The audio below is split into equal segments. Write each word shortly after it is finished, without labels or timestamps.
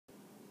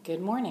Good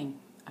morning.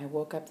 I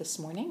woke up this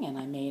morning and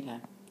I made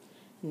a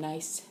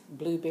nice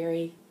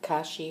blueberry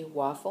kashi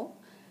waffle,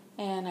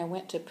 and I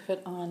went to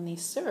put on the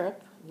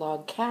syrup,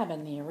 Log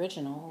Cabin, the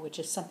original, which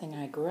is something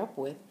I grew up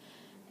with,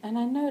 and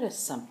I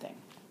noticed something.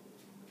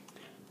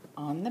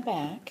 On the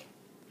back,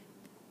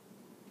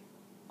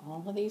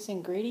 all of these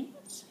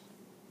ingredients: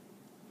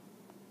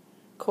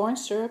 corn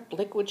syrup,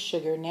 liquid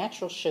sugar,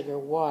 natural sugar,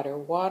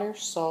 water,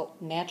 salt,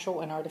 natural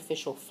and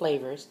artificial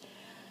flavors,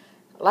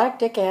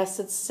 lactic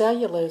acid,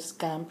 cellulose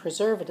gum,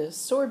 preservatives,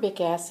 sorbic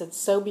acid,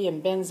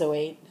 sodium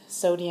benzoate,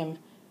 sodium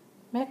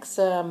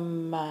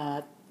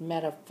metaphosphate,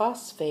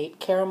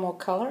 caramel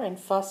color, and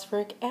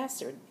phosphoric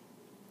acid.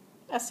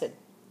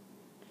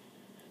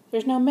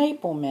 There's no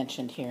maple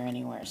mentioned here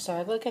anywhere. So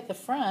I look at the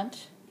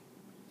front,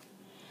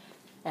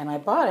 and I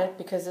bought it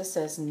because it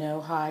says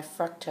no high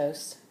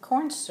fructose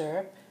corn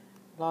syrup,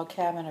 Log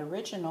Cabin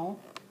original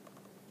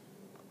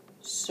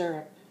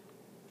syrup.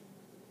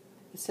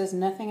 It says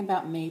nothing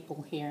about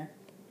maple here.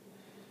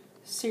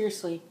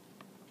 Seriously,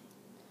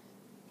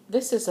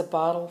 this is a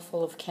bottle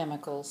full of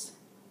chemicals,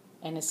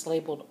 and it's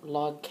labeled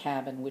Log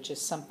Cabin, which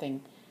is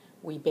something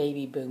we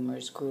baby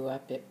boomers grew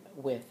up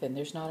with, and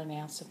there's not an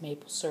ounce of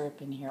maple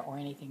syrup in here or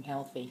anything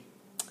healthy.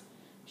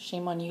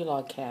 Shame on you,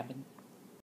 Log Cabin.